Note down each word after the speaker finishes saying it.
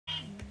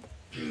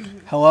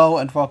Hello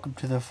and welcome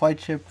to the flight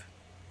ship.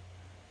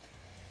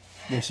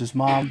 This is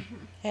Mom.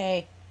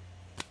 Hey.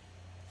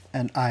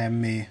 And I am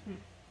me.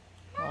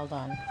 Well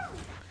done.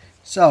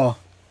 So,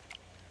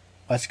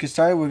 let's get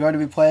started. We're going to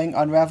be playing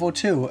Unravel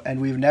 2, and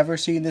we've never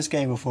seen this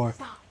game before.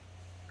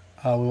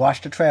 We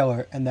watched the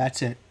trailer, and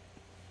that's it.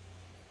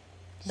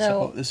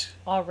 Though,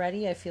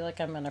 already I feel like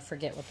I'm going to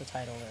forget what the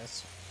title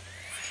is.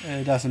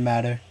 It doesn't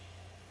matter.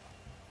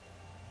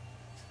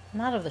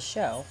 Not of the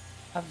show,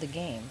 of the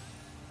game.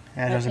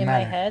 Yeah, it doesn't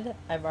matter. In my head,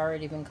 I've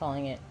already been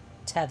calling it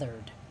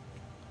Tethered.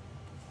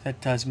 That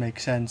does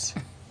make sense.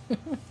 It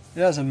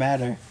doesn't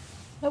matter.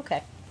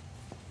 Okay.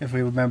 If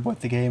we remember what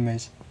the game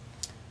is.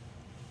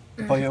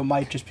 But you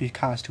might just be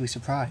constantly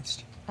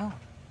surprised. Oh.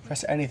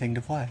 Press anything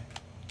to play.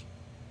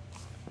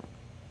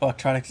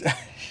 Electronics.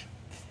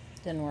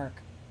 Didn't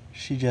work.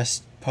 She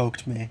just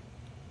poked me.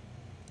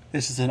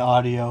 This is an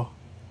audio.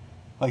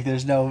 Like,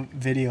 there's no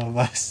video of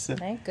us.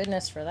 Thank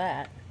goodness for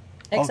that.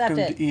 Accept Welcome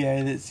it. to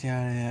EA.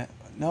 Yeah.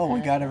 No, we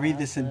gotta read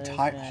this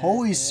entire...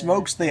 Holy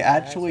smokes, they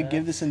actually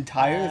give this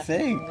entire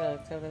thing. Go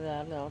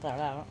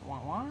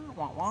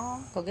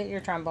get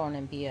your trombone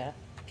and be a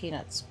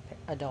Peanuts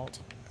adult.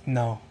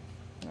 No.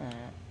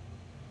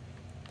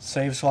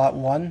 Save slot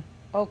 1.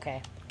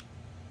 Okay.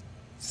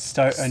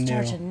 Start anew.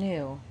 Start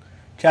anew.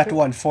 Chapter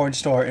 1, foreign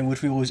store, in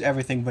which we lose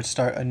everything but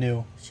start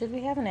anew. Should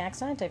we have an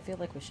accent? I feel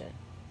like we should.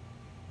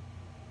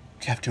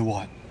 Chapter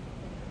 1,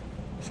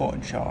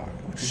 foreign store,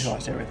 in which we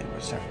lost everything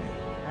but start anew.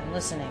 I'm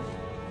listening.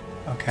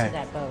 Okay. To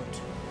that boat.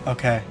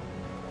 Okay.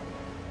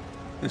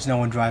 There's no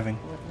one driving.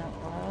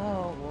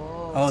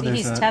 Whoa. See,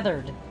 he's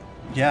tethered.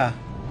 Yeah.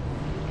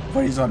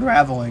 But he's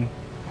unraveling.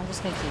 I'm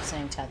just going to keep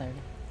saying tethered.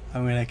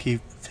 I'm going to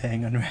keep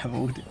saying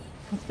unraveled.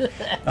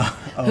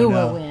 Who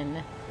will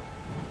win?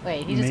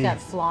 Wait, he just got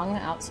flung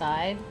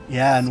outside?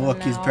 Yeah, and so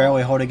look, he's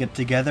barely holding it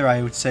together.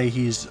 I would say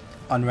he's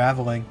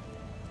unraveling.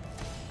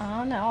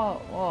 Oh,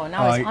 no. Oh,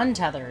 now he's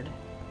untethered.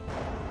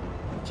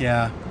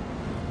 Yeah.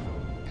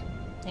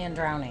 And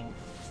drowning.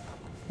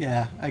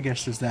 Yeah, I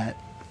guess there's that.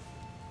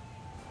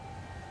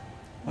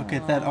 Look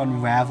at that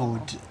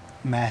unraveled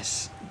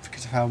mess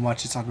because of how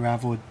much it's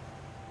unraveled.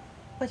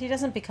 But he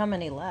doesn't become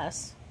any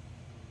less.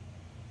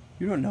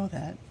 You don't know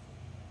that.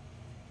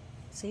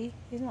 See?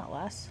 He's not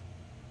less.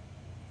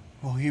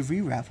 Well, he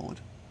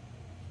re-raveled.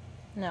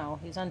 No,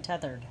 he's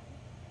untethered.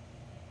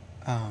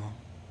 Oh.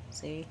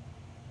 See?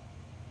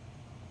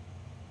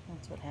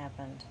 That's what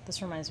happened.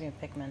 This reminds me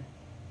of Pikmin.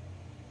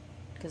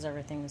 Because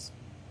everything's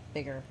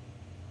bigger.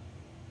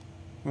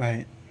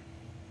 Right.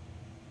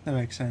 That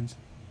makes sense.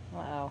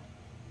 Wow.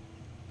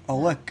 Oh,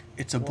 look.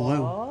 It's a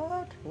blue.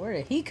 What? Where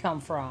did he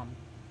come from?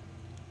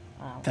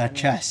 That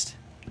chest.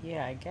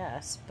 Yeah, I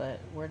guess. But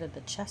where did the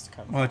chest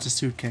come from? Oh, it's a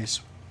suitcase.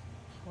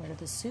 Where did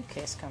the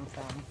suitcase come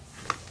from?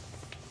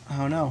 I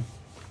don't know.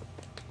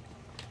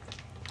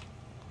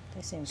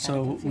 They seem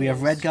so confused. We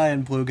have red guy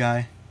and blue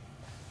guy.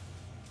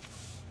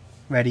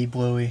 Reddy,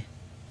 bluey.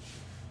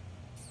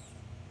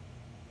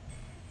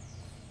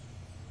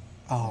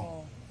 Oh.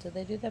 Did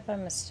they do that by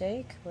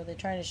mistake? Or were they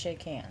trying to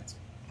shake hands?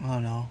 Oh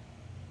no.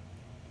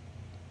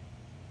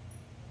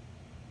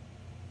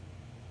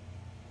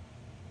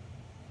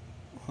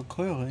 Well,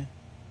 clearly.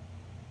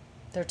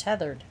 They're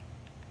tethered.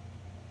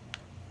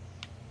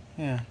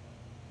 Yeah.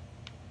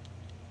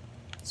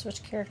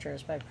 Switch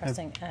characters by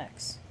pressing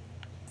X.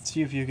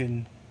 See if you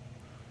can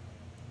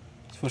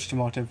switch to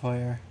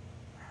multiplayer.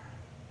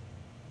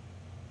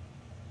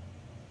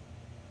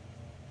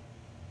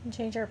 And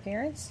change our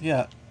appearance?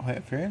 Yeah. Wait,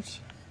 appearance?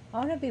 I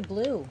want to be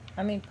blue.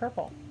 I mean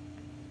purple.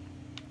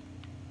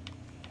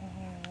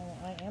 Oh,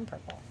 I am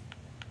purple.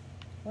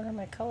 What are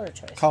my color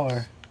choices?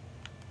 Color.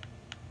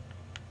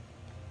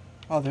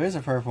 Oh, there is a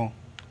purple.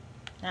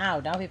 No,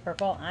 don't be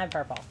purple. I'm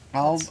purple.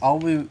 I'll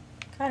be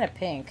kind of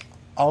pink.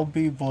 I'll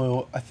be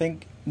blue. I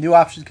think new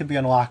options could be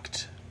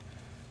unlocked,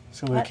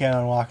 so we can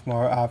unlock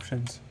more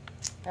options.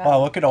 Oh.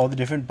 Wow, look at all the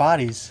different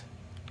bodies.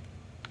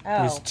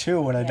 Oh. There's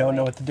 2, and I don't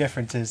know what the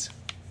difference is.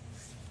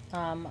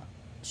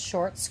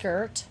 Short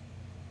skirt.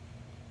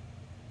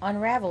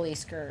 Unravel-y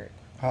skirt.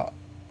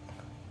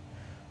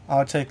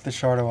 I'll take the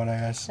shorter one, I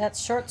guess.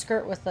 That's short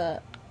skirt with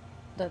a...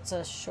 That's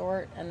a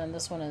short, and then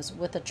this one is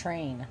with a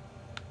train.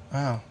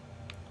 Oh.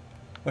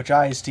 Which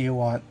eyes do you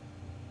want?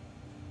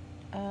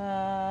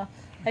 I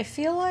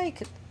feel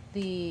like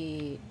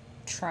the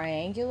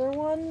triangular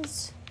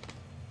ones,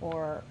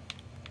 or...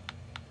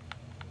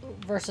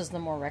 versus the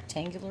more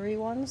rectangular-y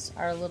ones,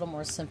 are a little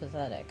more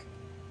sympathetic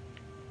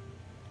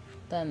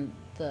than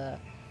the...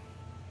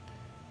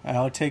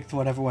 I'll take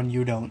whatever one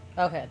you don't.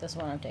 Okay, this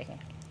one I'm taking.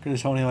 Because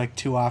there's only like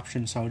 2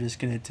 options, so I'm just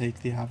going to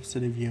take the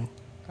opposite of you.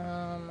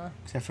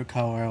 Except for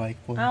color, like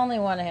blue. I only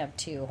want to have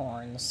 2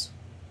 horns.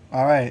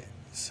 Alright,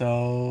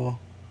 so...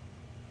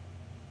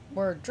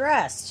 We're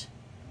dressed.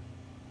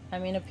 I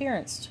mean,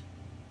 appearanced.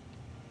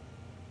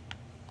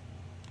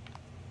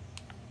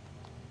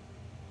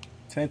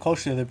 Stand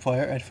close to the other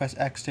player and press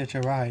X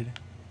to ride.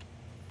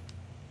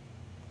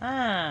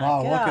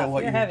 Wow, look at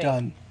what you've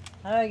done.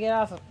 How do I get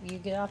off? You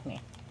get off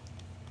me.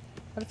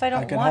 What if I don't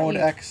want you? I can hold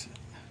X.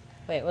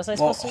 Wait, was I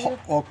supposed to do?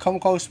 Well, come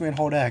close to me and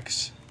hold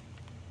X.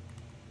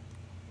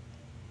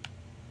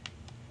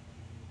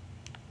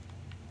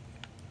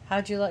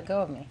 How'd you let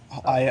go of me?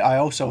 I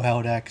also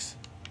held X.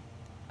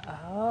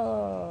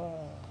 Oh.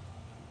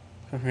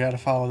 Because we had to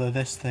follow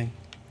this thing.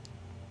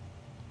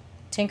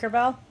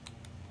 Tinkerbell?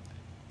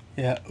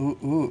 Yeah.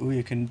 Ooh!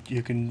 You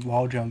can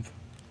wall jump.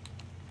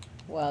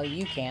 Well,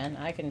 you can.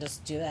 I can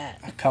just do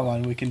that. Come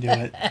on, we can do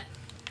it.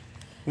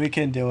 We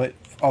can do it.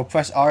 Oh,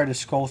 press R to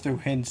scroll through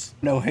hints.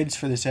 No hints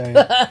for this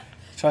area.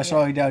 Try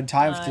slowing down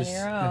time for this. On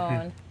your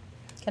own.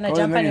 Can I Go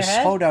to the jump on menu, your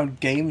head? slow down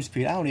game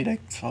speed. I don't need to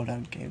slow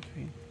down game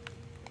speed.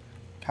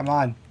 Come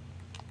on.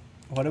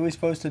 What are we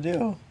supposed to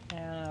do? I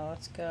don't know.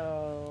 Let's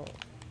go.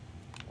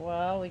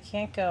 Well, we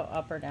can't go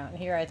up or down.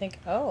 Here, I think.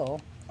 Oh.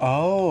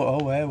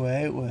 Oh,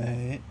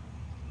 wait.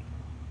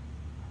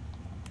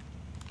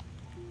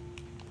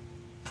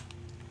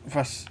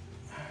 Press.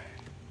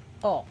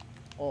 Oh.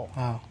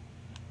 Wow.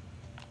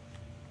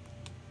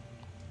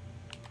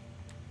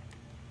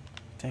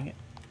 Dang it.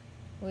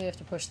 We have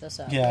to push this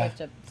up. Yeah. We have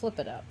to flip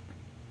it up.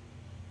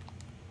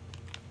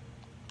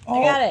 Oh,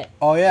 I got it.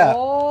 Oh, yeah.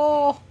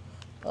 Oh.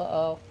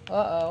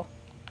 Uh-oh.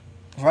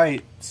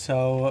 Right.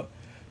 So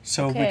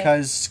Okay.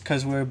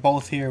 because we're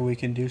both here, we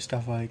can do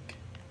stuff like.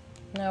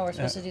 No, we're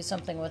supposed to do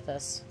something with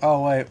this.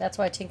 Oh wait, That's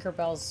why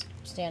Tinkerbell's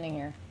standing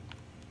here.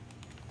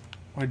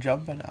 we're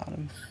jumping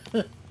on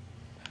him.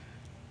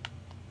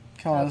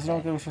 Come on, there's no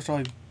Okay. good. We're supposed to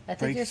like. I think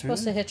break you're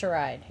supposed through? to hitch a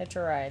ride. Hitch a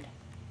ride.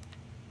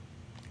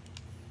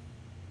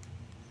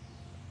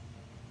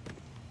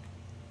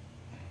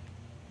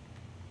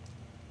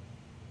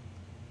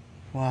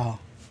 Wow.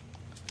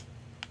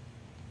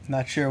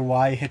 Not sure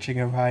why hitching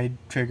a ride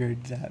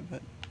triggered that,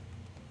 but.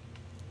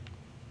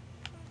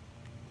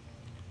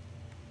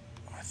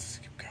 Let's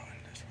keep going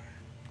this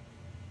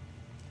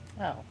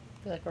way. Oh,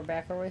 I feel like we're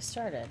back where we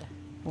started.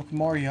 Look,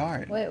 more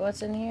yard. Wait,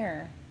 what's in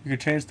here? You can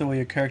change the way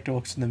your character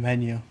looks in the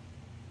menu.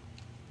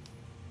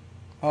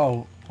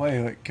 Oh,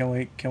 wait, can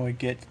we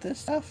get to this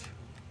stuff?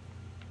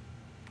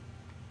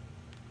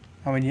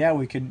 I mean, yeah,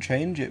 we could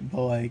change it,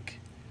 but like,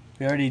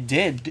 we already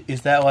did.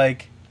 Is that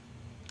like?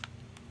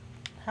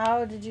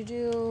 How did you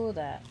do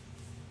that?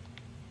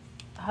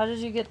 How did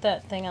you get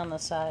that thing on the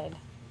side?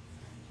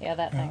 Yeah,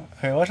 that thing.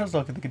 Okay, let's just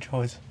look at the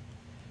controls.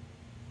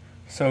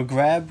 So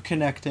grab,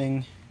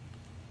 connecting,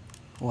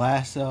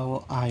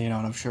 lasso. You know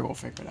what? I'm sure we'll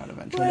figure it out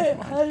eventually. Wait, Never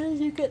mind. how did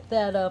you get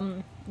that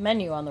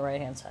menu on the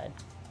right hand side?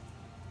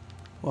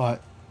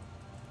 What?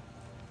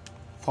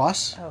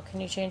 Plus? Oh, can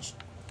you change?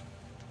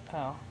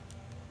 Oh.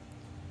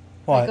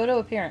 What? Wait, go to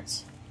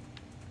appearance.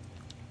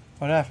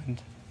 What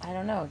happened? I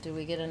don't know. Did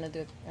we get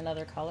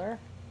another color?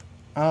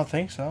 I don't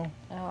think so.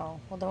 Oh,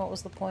 well then what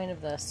was the point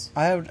of this?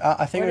 I think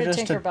Where it was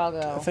did just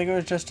Tinkerbell go? I think it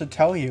was just to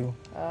tell you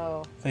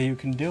Oh. that you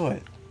can do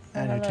it.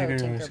 And I Hello,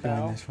 think it was going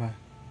Tinkerbell. this way.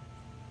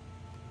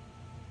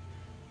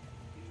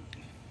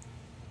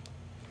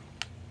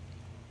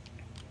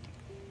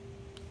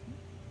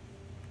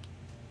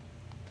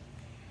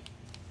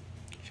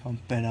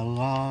 Jumping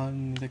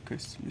along the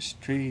Christmas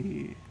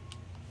tree.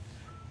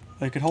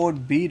 I could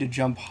hold B to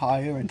jump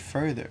higher and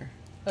further.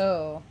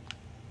 Oh.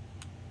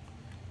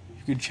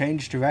 You could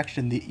change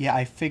direction. Yeah,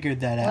 I figured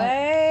that out.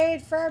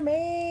 Wait for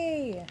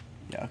me!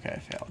 Yeah, okay, I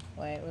failed.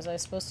 Wait, was I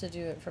supposed to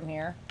do it from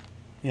here?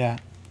 Yeah.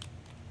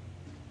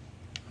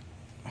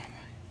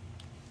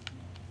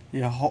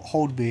 Yeah,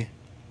 hold B.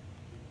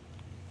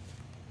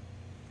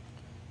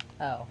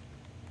 Oh.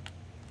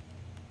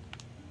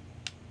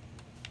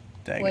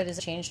 Dang Wait, it. does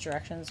it change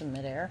directions in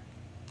midair?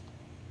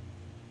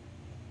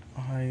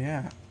 Oh,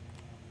 yeah.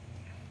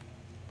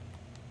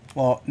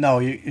 Well, no,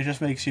 it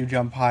just makes you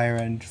jump higher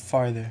and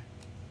farther.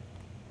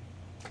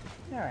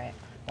 Alright,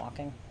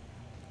 walking.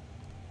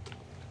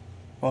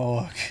 Well,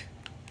 look.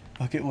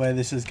 Look at where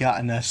this has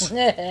gotten us.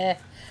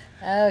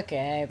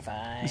 Okay,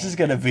 fine. This is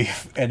gonna be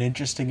an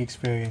interesting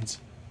experience.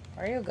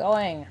 Where are you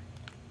going?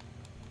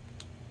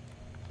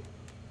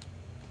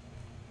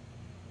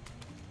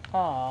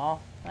 Aw,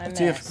 I Let's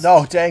see if... missed.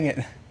 No, dang it.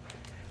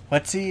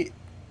 Let's see...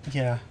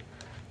 Yeah.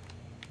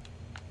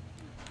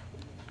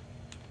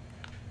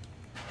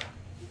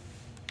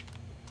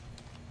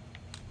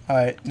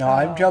 Alright, now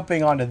I'm Oh.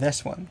 jumping onto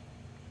this one.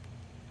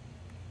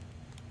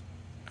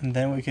 And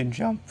then we can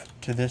jump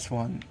to this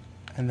one.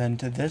 And then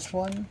to this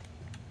one.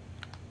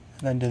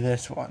 And then to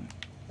this one.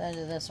 Then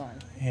to this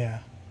one. Yeah.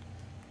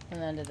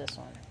 And then to this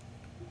one.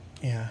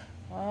 Yeah.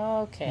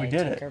 Okay, We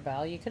did it.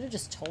 Tinkerbell, you could have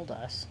just told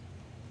us.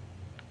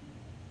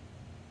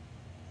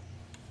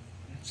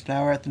 So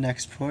now we're at the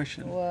next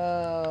portion.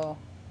 Whoa.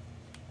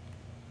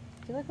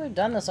 I feel like we've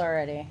done this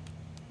already.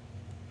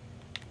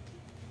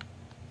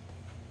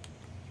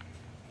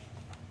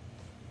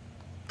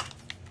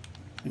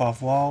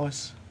 Off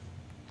walls.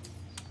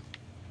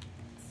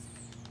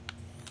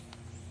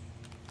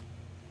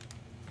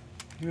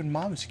 Even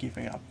Mom's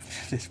keeping up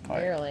this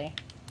part. Barely.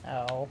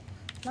 Oh.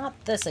 Not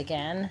this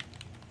again.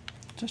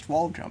 Just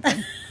wall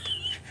jumping.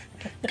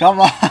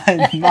 Come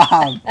on,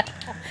 Mom.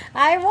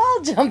 I'm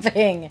wall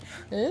jumping!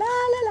 La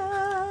la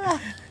la!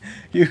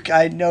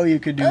 I know you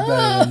could do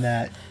better than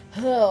that.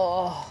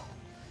 Oh.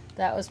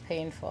 That was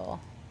painful.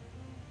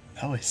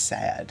 That was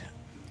sad.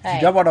 If Hey.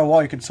 you jump on a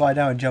wall, you can slide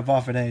down and jump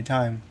off at any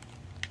time.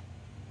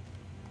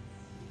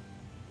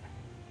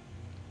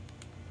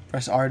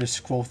 Press R to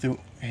scroll through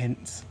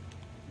hints.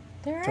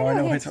 There So I are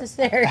know no it's- hints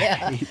this area.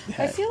 I hate I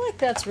that. feel like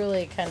that's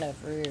really kind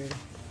of rude. Is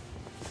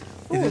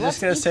Ooh, it let's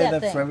just gonna eat say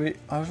that thing. for every...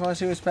 I just want to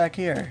see what's back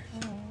here.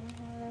 Oh,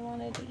 I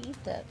wanted to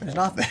eat that. There's thing.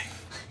 nothing.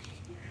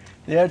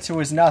 The answer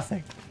was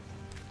nothing.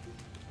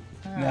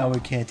 Oh, Now we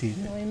can't eat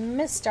it. we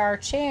missed our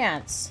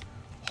chance.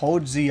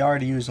 Hold ZR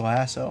to use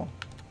lasso.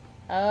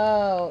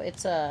 Oh,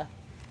 it's a...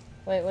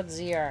 Wait, what's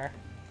ZR?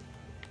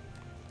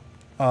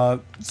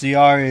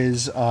 ZR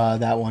is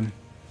that one.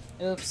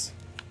 Oops.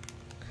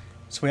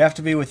 So we have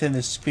to be within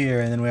the spear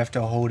and then we have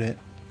to hold it.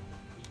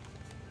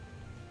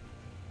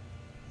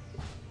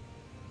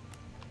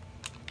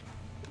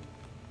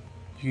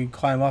 You can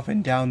climb up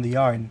and down the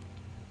yard.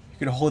 You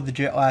can hold the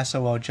jet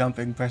lasso while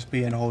jumping, press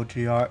B and hold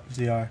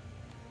ZR.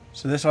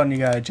 So this one you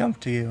gotta jump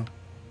to you.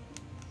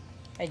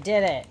 I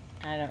did it.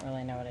 I don't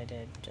really know what I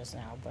did just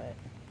now, but...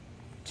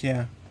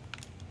 Yeah.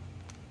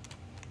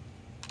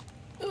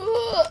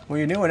 Well,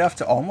 you're new enough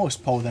to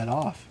almost pull that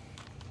off.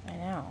 I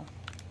know.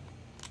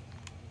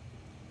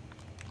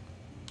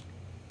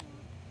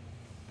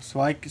 So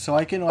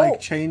I can like Oh.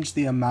 change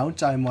the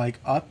amount I'm like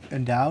up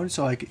and down.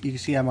 So like you can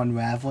see I'm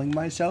unraveling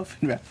myself.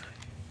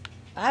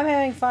 I'm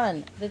having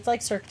fun. It's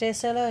like Cirque du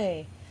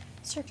Soleil.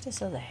 Cirque du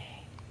Soleil.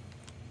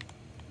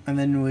 And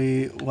then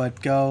we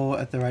let go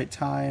at the right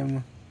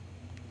time.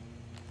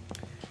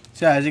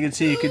 So yeah, as you can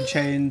see, you can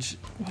change.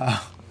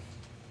 Wow.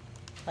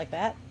 Like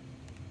that?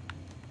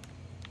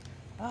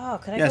 Oh,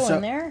 could I Yeah, go so-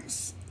 in there?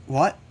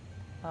 What?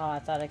 Oh, I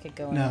thought I could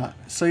go in No. there.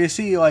 So you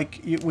see,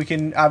 like we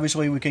can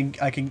obviously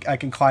I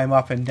can climb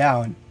up and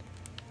down.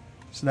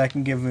 So that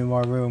can give me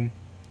more room.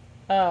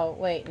 Oh,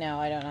 wait, no,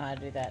 I don't know how to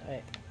do that.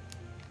 Wait.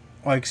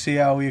 Like see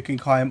how you can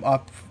climb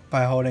up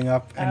by holding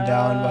up and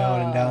down by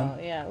holding down.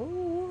 Oh, yeah.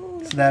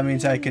 Ooh, So that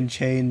means I can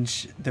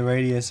change the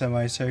radius of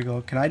my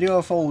circle. Can I do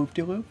a full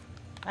loop-de-loop?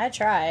 I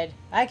tried.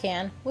 I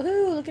can.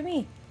 Woohoo, look at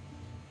me.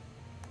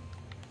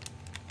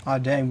 Oh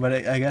dang, but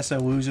I guess it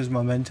loses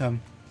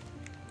momentum.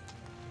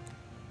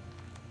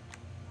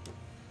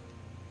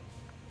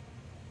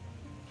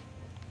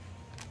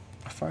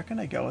 How far can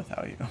I go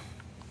without you?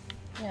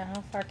 Yeah,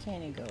 how far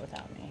can you go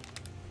without me?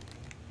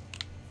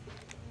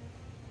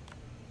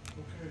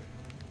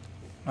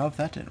 Oh,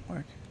 that didn't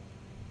work.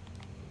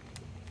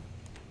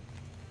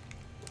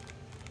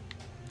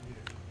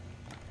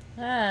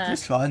 Ah.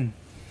 Just fun.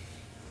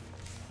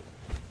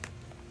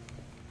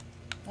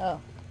 Oh.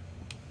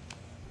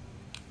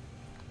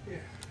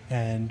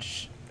 And,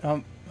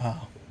 oh.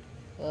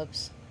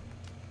 Whoops.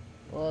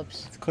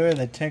 Whoops. It's clear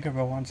that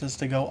Tinkerbell wants us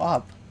to go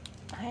up.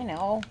 I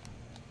know.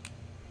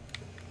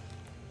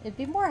 It'd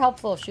be more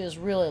helpful if she was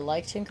really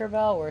like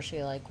Tinkerbell, where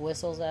she like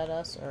whistles at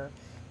us, or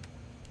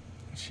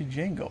She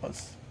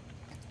jingles.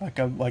 Like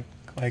a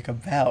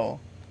bell.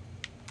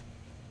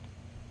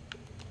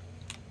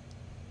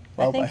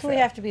 I think we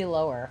have to be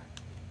lower.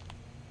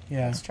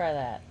 Yeah. Let's try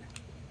that.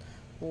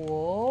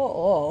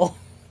 Whoa!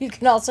 You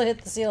can also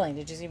hit the ceiling.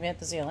 Did you see me hit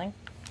the ceiling?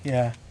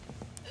 Yeah.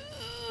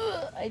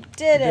 I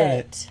did did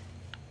it.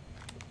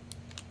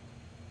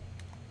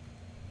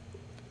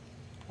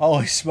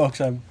 Holy smokes!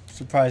 I'm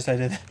surprised I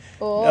did that.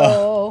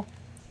 Oh.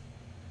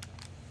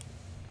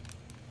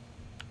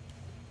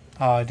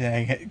 Oh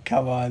dang it!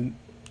 Come on.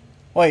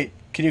 Wait,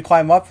 can you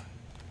climb up?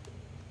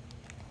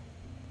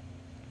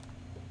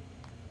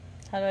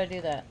 How do I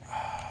do that?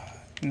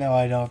 No,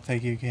 I don't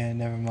think you can.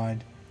 Never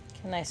mind.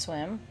 Can I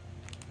swim?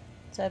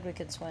 It said we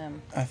could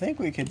swim. I think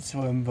we could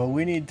swim, but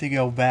we need to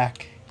go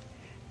back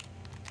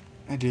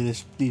and do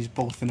these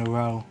both in a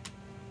row.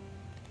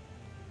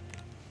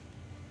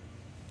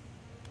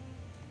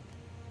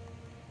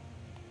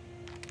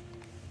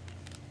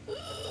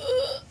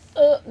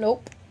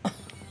 Nope.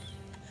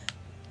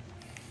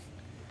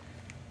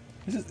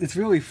 It's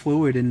really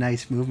fluid and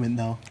nice movement,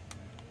 though.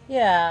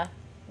 Yeah,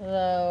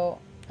 though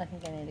I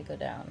think I need to go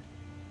down.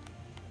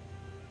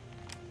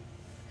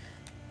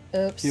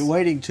 Oops. You're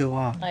waiting too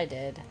long. I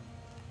did.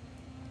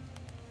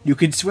 You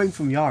can swing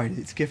from yard.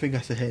 It's giving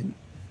us a hint.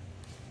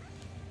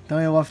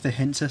 Don't you love the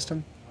hint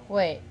system?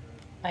 Wait,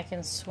 I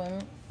can swim.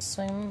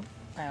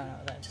 I don't know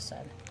what that just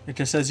said. It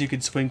just says you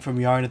can swing from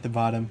yard at the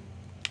bottom.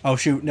 Oh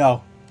shoot,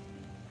 no.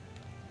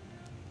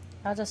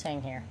 I'll just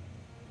hang here.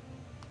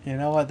 You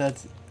know what?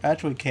 That's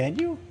actually, can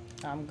you?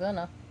 I'm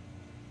gonna.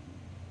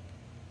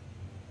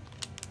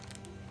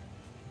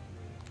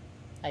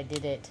 I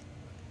did it.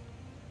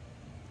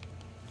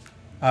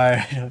 All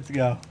right, let's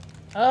go.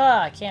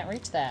 Ah, I can't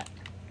reach that.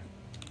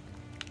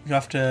 You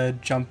have to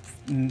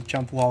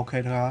jump wall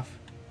kid off.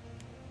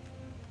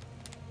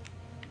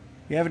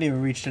 We haven't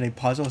even reached any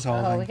puzzle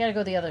solving. Oh, we gotta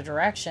go the other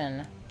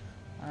direction.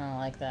 I don't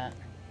like that.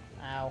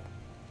 Ow.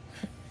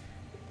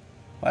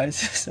 Why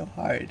is this so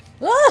hard?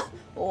 Ah!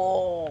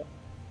 Oh.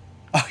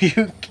 Are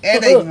you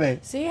kidding me?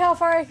 See how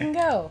far I can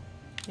go?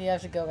 You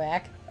have to go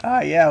back.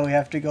 Oh yeah, we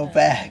have to go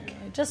back.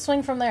 Just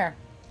swing from there.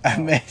 I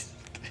missed.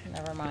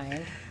 Never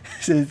mind.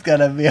 This is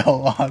gonna be a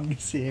long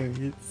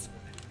series.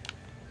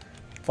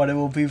 But it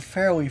will be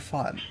fairly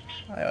fun,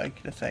 I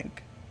like to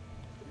think.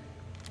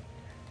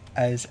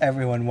 As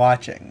everyone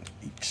watching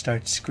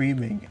starts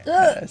screaming at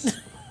us.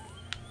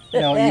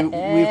 No,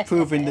 we've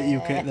proven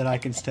that I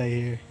can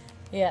stay here.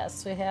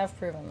 Yes, we have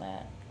proven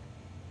that.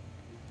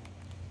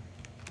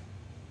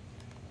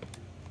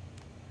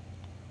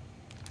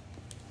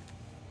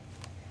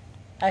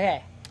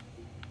 Okay.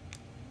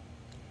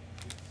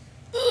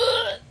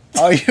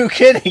 Are you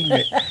kidding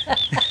me?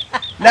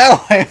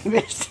 Now I'm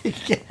missing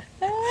it.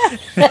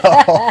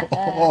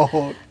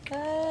 No.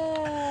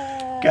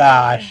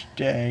 Gosh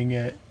dang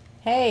it.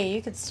 Hey,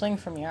 you could swing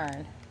from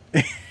yarn.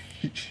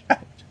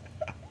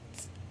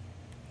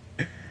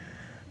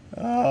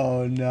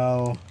 Oh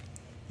no.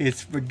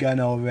 It's begun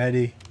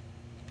already.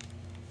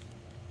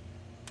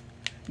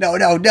 No,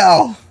 no,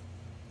 no!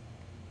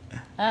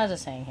 I'll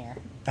just hang here.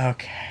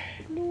 Okay.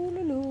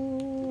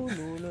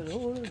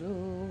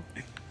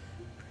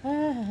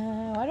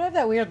 Why do I have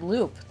that weird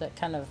loop that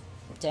kind of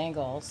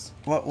dangles?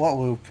 What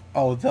loop?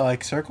 Oh, the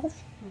like circle?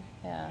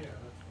 Yeah.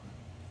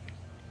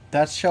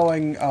 That's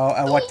showing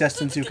at what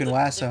distance you can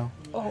lasso.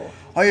 Oh.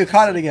 Oh, you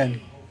caught it again.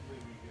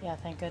 Yeah,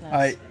 thank goodness.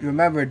 Alright,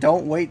 remember,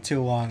 don't wait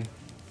too long.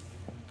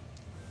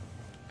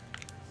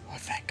 Oh,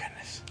 thank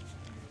goodness.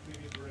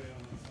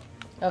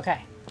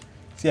 Okay.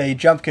 So yeah, you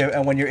jump kick,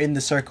 and when you're in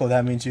the circle,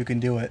 that means you can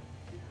do it.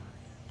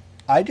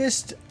 Did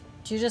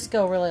you just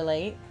go really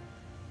late?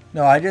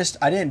 No, I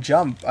didn't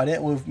jump. I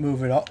didn't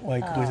move it up,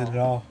 with it at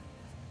all.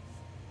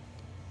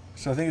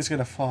 So I think it's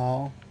gonna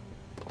fall.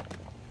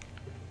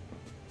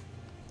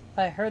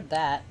 I heard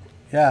that.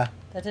 Yeah.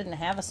 That didn't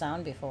have a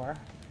sound before.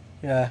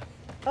 Yeah.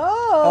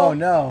 Oh! Oh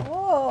no.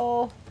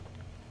 Oh!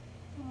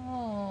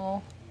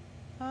 Oh.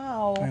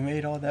 Ow. We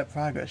made all that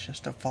progress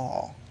just to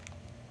fall.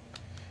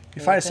 If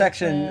you find a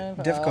section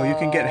difficult, you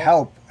can get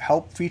help.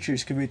 Help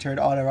features can be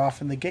turned on or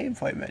off in the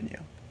gameplay menu.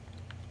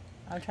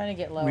 I'm trying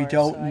to get lower. We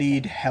don't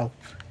need help.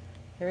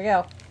 Here we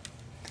go.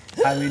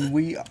 I mean,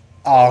 we...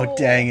 Oh,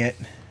 dang it.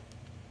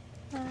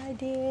 I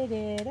did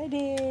it. I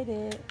did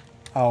it.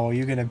 Oh,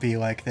 you're gonna be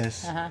like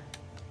this. Uh-huh.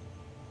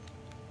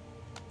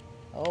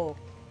 Oh.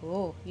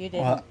 Ooh, you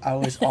did. Well, I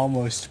was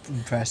almost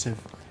impressive.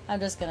 I'm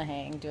just gonna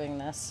hang doing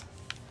this.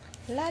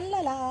 La la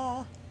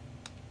la.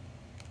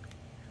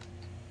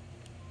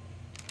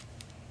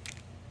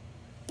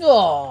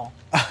 Oh.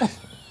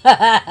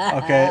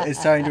 Okay, it's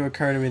starting to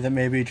occur to me that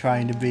maybe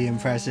trying to be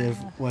impressive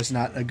was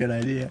not a good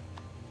idea.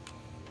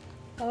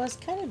 Oh, it's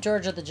kind of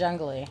George of the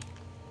Jungle-y.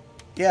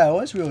 Yeah, it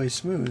was really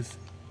smooth.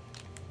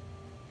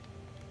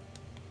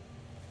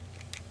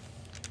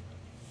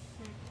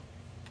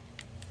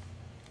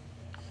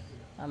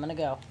 I'm gonna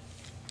go.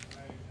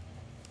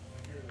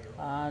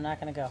 I'm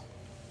not gonna go.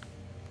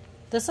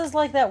 This is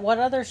like that.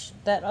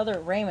 That other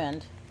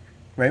Raymond?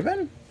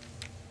 Raymond?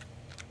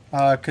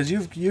 Cause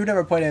you've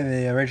never played any of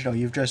the original.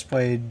 You've just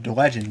played the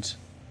Legends.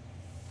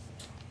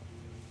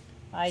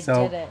 I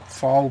did it.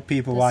 For all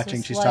people watching,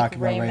 is she's like talking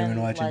about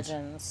Raymond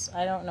Legends.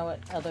 I don't know what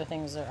other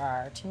things there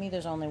are. To me,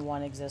 there's only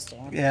one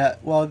existing. Yeah,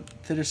 well,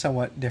 they're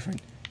somewhat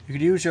different. You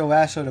could use your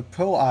lasso to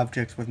pull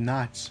objects with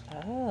knots.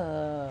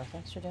 Oh,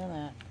 thanks for doing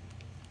that.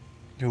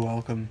 You're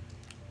welcome.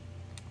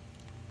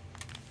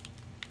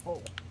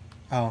 Oh.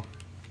 Oh.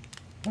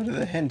 What are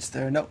the hints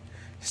there? No.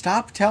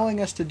 Stop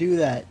telling us to do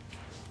that.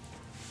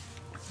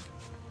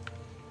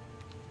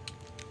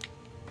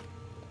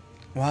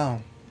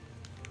 Wow.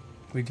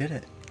 We did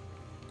it.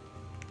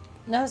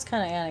 That was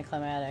kind of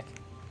anticlimactic.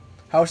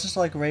 How is this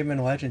like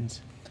Raymond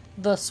Legends?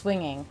 The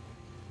swinging.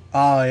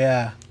 Oh,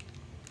 yeah.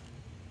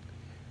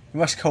 You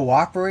must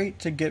cooperate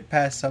to get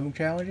past some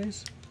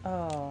challenges.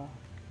 Oh.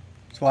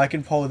 So I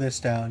can pull this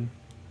down.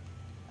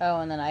 Oh,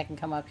 and then I can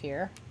come up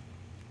here.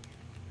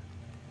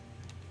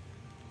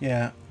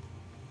 Yeah.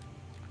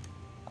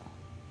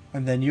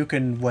 And then you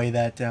can weigh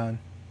that down.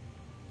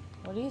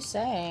 What are you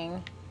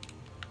saying?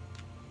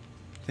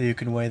 So you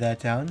can weigh that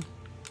down?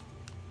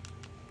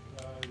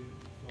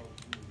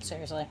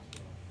 Seriously.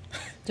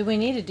 Do we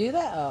need to do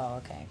that?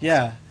 Oh, okay.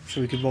 Yeah,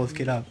 so we can both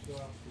get up.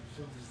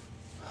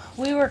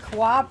 We were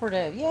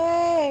cooperative.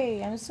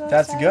 Yay! I'm so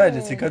That's excited. good.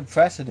 It's a good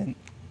precedent.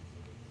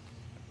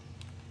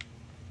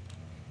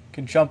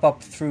 Can jump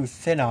up through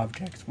thin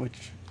objects,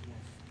 which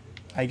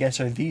I guess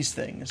are these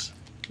things.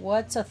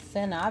 What's a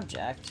thin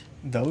object?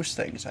 Those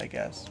things, I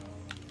guess.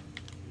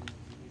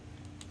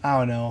 I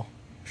don't know.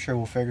 I'm sure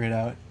we'll figure it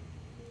out.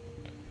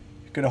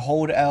 You're gonna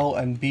hold L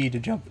and B to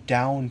jump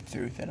down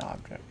through thin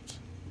objects.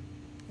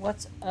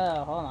 What's...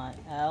 Oh, hold on.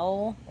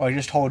 L... Or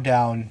just hold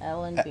down.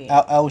 L and B.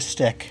 L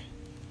stick.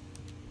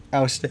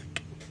 L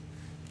stick.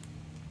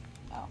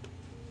 Oh.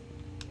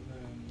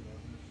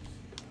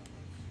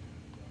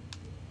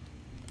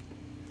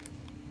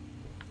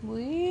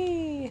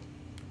 Wee.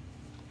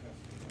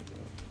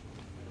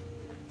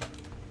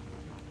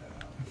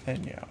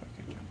 And yeah, we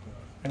could jump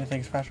up.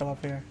 Anything special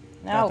up here?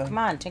 No, Nothing? come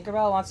on.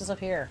 Tinkerbell wants us up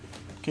here.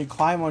 Can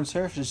climb on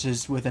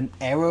surfaces with an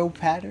arrow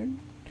pattern?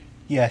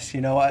 Yes,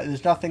 you know,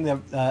 there's nothing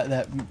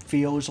that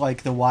feels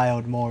like the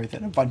wild more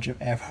than a bunch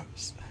of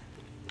arrows.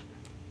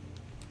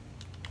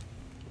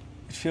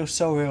 feels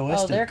so Oh,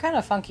 realistic. they're kind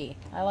of funky.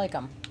 I like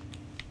them.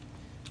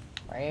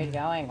 Where are you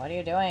going? What are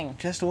you doing?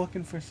 Just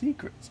looking for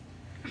secrets.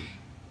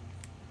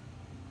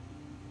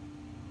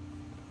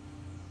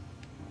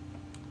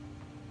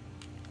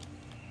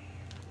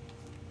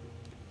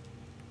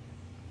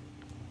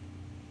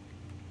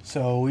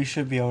 So we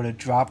should be able to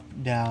drop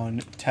down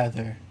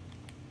Tether.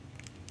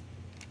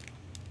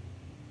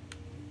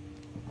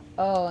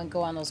 Oh, and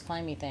go on those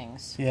climby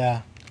things.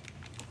 Yeah.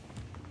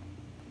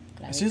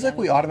 Climby, It seems like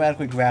we climby.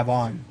 automatically grab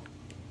on.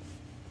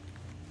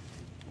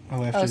 Oh,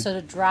 we have Oh, to, so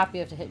to drop, you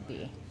have to hit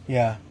B.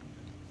 yeah.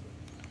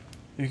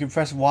 You can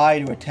press Y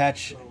to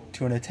attach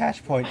to an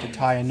attach point to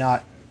tie a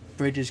knot.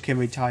 Bridges can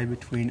be tied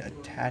between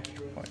attached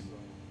points.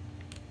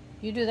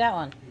 You do that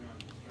one.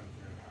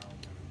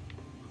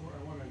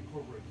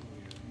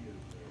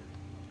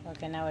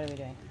 Okay, now what are we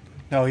doing?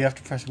 No, you have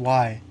to press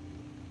Y.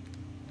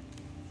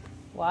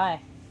 Why?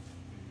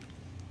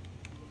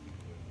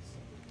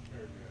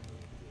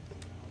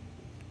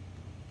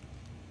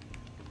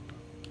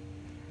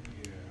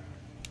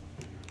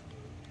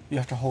 You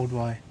have to hold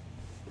Y.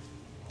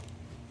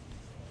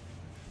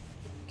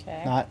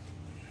 Okay. Not.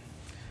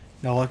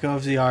 No, let go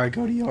of ZR.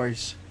 Go to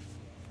yours.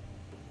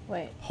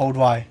 Wait. Hold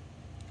Y.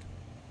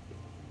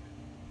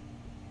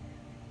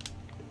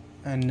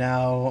 And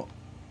now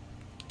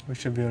we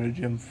should be able to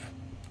jump.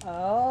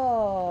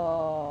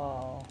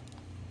 Oh.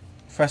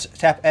 Press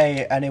tap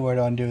A anywhere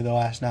to undo the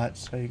last knot,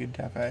 so you can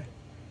tap A.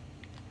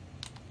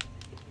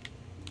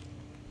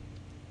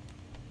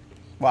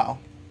 Wow,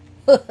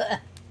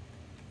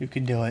 you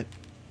can do it.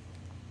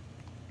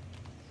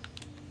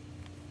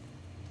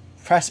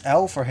 Press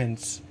L for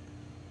hints.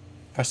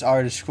 Press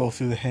R to scroll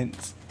through the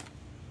hints.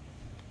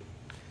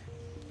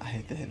 I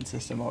hate the hint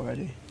system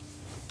already.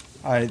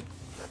 Alright,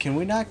 can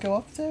we not go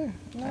up there?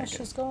 No, I it's guess.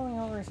 just going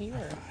over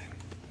here.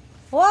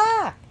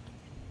 Wah!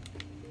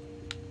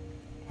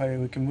 Alright,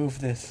 we can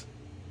move this.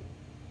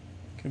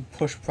 We can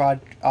push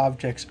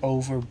objects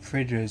over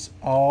bridges.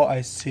 Oh, I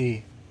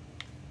see.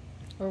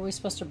 Were we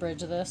supposed to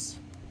bridge this?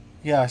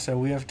 Yeah, so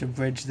we have to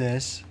bridge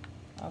this.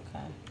 Okay,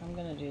 I'm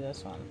gonna do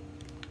this one.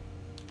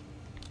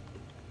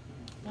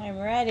 I'm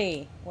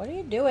ready. What are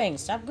you doing?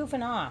 Stop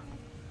goofing off.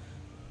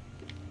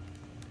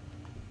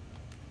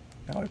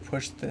 Now we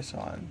push this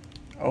on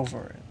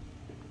over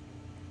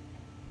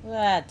it.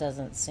 That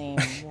doesn't seem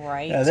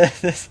right. Yeah,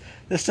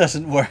 this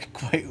doesn't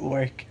quite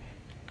work.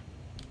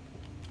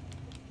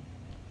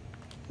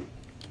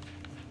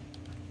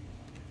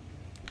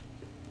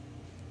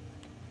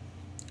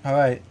 All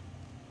right,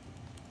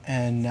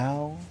 and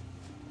now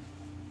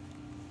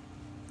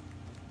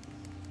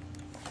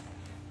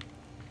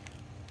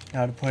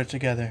to put it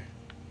together.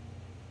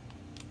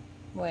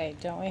 Wait,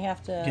 don't we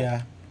have to?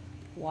 Yeah,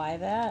 Why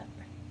that?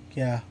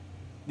 yeah.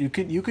 You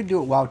could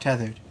do it while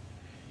tethered.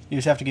 You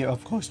just have to get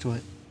up close to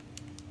it,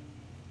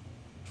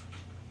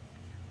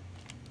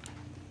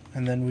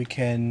 and then we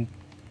can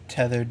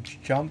tethered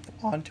jump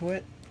onto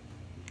it.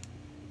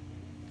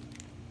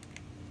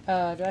 Do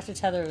I have to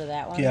tether to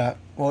that one? Yeah.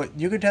 Well,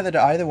 you can tether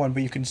to either one,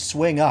 but you can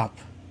swing up.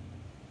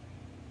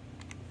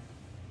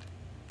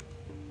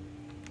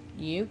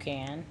 You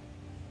can.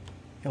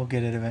 You'll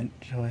get it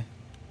eventually.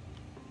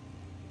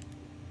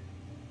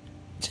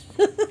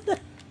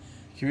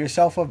 Give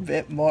yourself a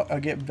bit more, or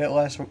get a bit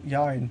less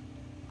yarn.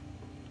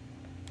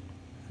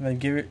 And then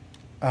give it.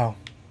 Oh.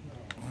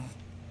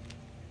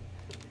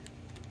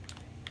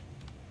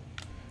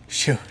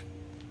 Shoot.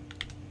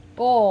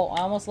 Oh,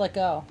 I almost let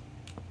go.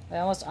 I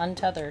almost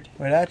untethered.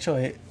 Wait,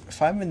 actually,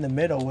 if I'm in the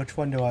middle, which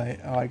one do I?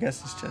 Oh, I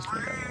guess it's just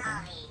whatever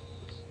one.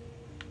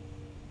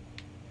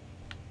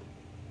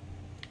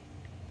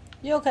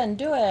 You can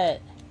do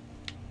it!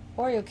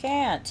 Or you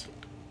can't.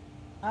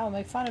 I will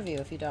make fun of you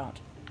if you don't.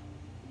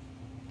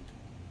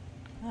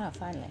 Ah,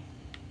 finally.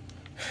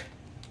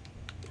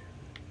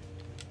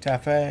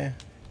 Tap A.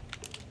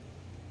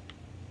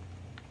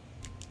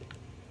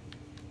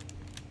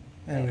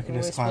 And we Wait, can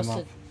were just climb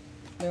supposed up.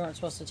 We weren't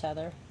supposed to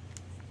tether.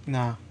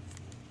 Nah.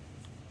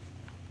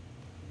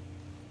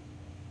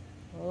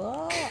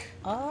 Oh,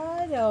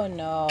 I don't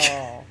know.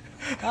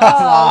 Come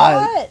on.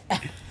 What?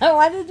 I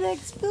wanted to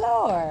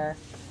explore.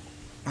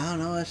 I don't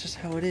know, that's just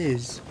how it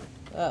is.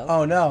 Oh.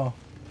 Oh no.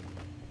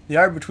 The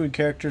yard between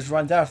characters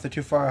runs out if they're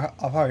too far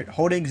apart.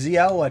 Holding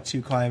ZL lets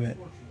you climb it.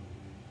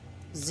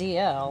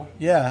 ZL.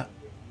 Yeah.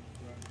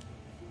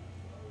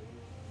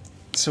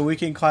 So we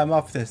can climb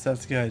up this,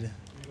 that's good.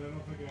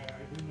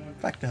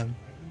 Back them.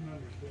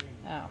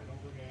 Oh.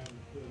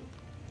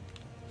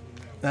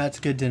 That's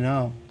good to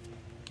know.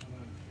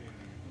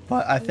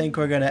 But I think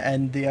we're going to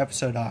end the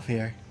episode off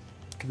here.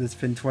 Because it's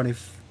been 20...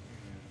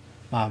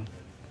 Mom.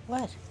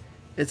 What?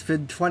 It's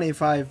been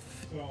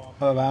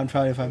around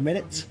 25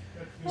 minutes.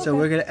 So Okay.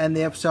 we're going to end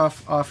the episode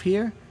off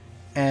here.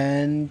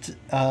 And,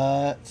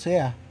 so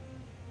yeah.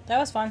 That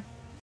was fun.